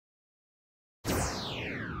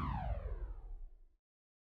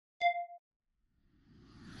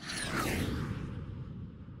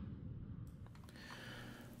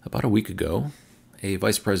About a week ago, a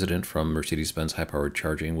vice president from Mercedes-Benz high-powered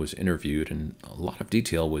charging was interviewed, and a lot of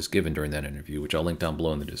detail was given during that interview, which I'll link down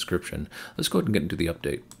below in the description. Let's go ahead and get into the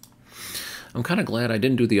update. I'm kind of glad I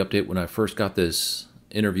didn't do the update when I first got this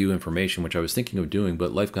interview information, which I was thinking of doing,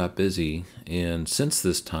 but life got busy, and since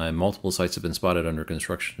this time, multiple sites have been spotted under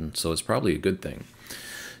construction, so it's probably a good thing.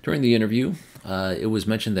 During the interview, it was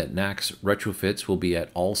mentioned that NACS retrofits will be at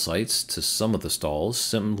all sites to some of the stalls,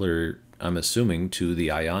 similar, I'm assuming, to the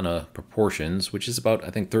IANA proportions, which is about, I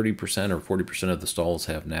think, 30% or 40% of the stalls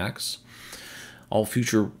have NACS. All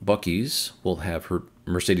future Buc-ee's will have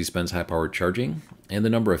Mercedes-Benz high-powered charging, and the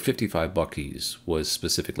number of 55 Buc-ee's was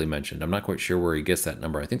specifically mentioned. I'm not quite sure where he gets that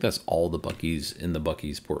number. I think that's all the Buc-ee's in the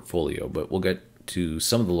Buc-ee's portfolio, but we'll get to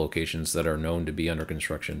some of the locations that are known to be under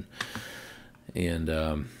construction and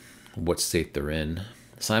what state they're in.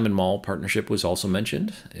 Simon Mall partnership was also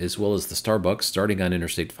mentioned, as well as the Starbucks starting on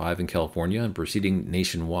Interstate 5 in California and proceeding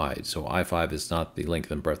nationwide. So I-5 is not the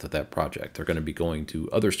length and breadth of that project. They're going to be going to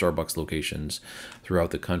other Starbucks locations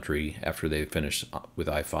throughout the country after they finish with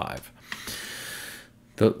I-5.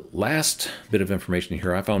 The last bit of information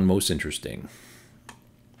here I found most interesting.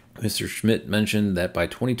 Mr. Schmidt mentioned that by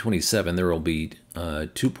 2027 there will be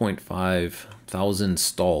 2.5 thousand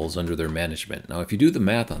stalls under their management. Now, if you do the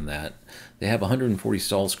math on that, they have 140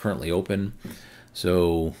 stalls currently open,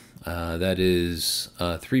 so that is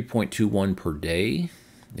 3.21 per day.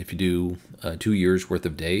 If you do 2 years worth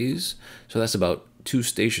of days, so that's about 2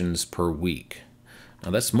 stations per week.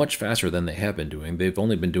 Now, that's much faster than they have been doing. They've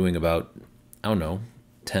only been doing about, I don't know,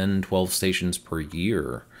 10, 12 stations per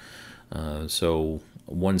year. So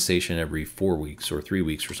 1 station every 4 weeks or 3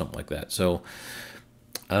 weeks or something like that. So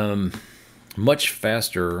much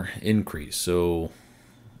faster increase. So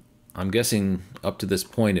I'm guessing up to this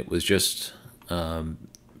point it was just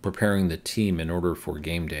preparing the team in order for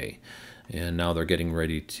game day, and now they're getting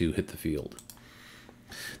ready to hit the field.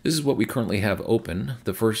 This is what we currently have open.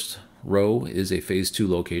 The first row is a phase 2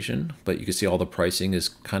 location, but you can see all the pricing is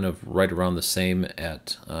kind of right around the same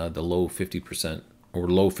at the low 50% or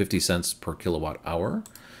low 50 cents per kilowatt hour.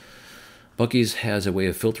 Buc-ee's has a way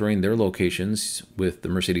of filtering their locations with the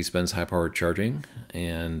Mercedes-Benz high-powered charging,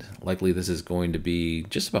 and likely this is going to be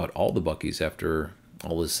just about all the Buc-ee's after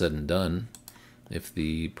all is said and done, if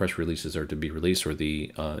the press releases are to be released or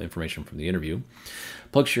the information from the interview.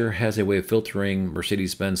 PlugShare has a way of filtering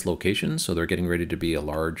Mercedes-Benz locations, so they're getting ready to be a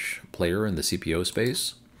large player in the CPO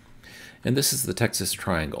space. And this is the Texas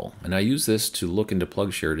Triangle, and I use this to look into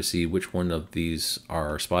PlugShare to see which one of these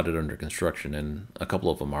are spotted under construction, and a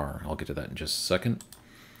couple of them are. I'll get to that in just a second.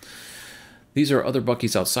 These are other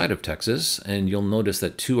Buc-ee's outside of Texas, and you'll notice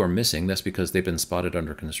that 2 are missing. That's because they've been spotted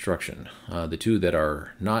under construction. The 2 that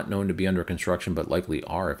are not known to be under construction, but likely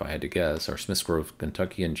are, if I had to guess, are Smiths Grove,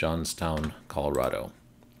 Kentucky, and Johnstown, Colorado.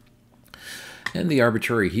 And the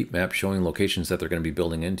arbitrary heat map showing locations that they're going to be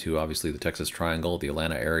building into, obviously the Texas Triangle, the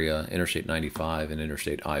Atlanta area, Interstate 95, and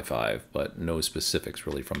Interstate I-5, but no specifics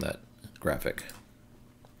really from that graphic.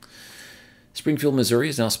 Springfield, Missouri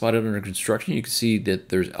is now spotted under construction. You can see that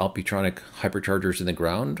there's Alpitronic hyperchargers in the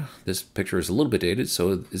ground. This picture is a little bit dated,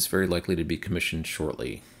 so it's very likely to be commissioned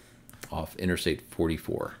shortly off Interstate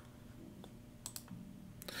 44.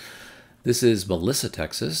 This is Melissa,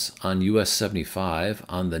 Texas, on US 75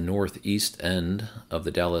 on the northeast end of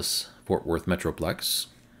the Dallas-Fort Worth Metroplex.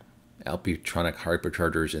 Alpitronic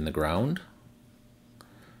hyperchargers in the ground.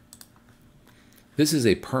 This is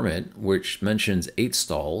a permit which mentions 8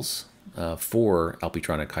 stalls for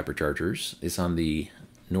Alpitronic hyperchargers. It's on the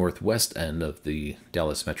northwest end of the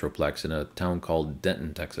Dallas Metroplex in a town called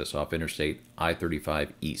Denton, Texas, off Interstate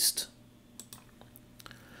I-35 East.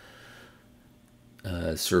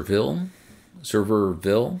 Serverville,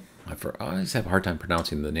 I always have a hard time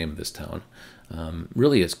pronouncing the name of this town.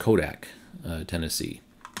 Really, it's Kodak, Tennessee,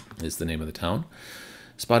 is the name of the town.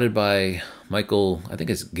 Spotted by Michael, I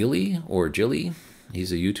think it's Gilly or Jilly.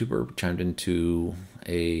 He's a YouTuber, chimed into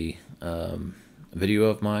a video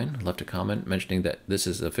of mine, left a comment mentioning that this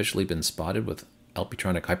has officially been spotted with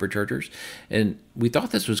Alpitronic hyperchargers. And we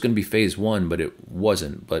thought this was going to be phase 1, but it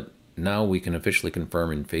wasn't. But now we can officially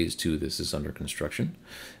confirm in phase 2 this is under construction.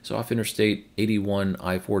 So off Interstate 81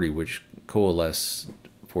 I-40, which coalesce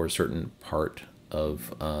for a certain part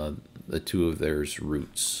of the 2 of their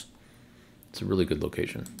routes. It's a really good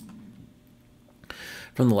location.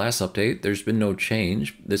 From the last update, there's been no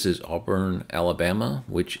change. This is Auburn, Alabama,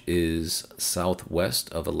 which is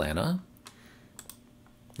southwest of Atlanta.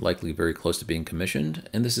 Likely very close to being commissioned.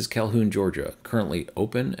 And this is Calhoun, Georgia, currently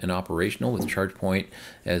open and operational with ChargePoint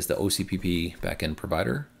as the OCPP backend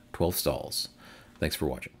provider, 12 stalls. Thanks for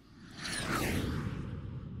watching.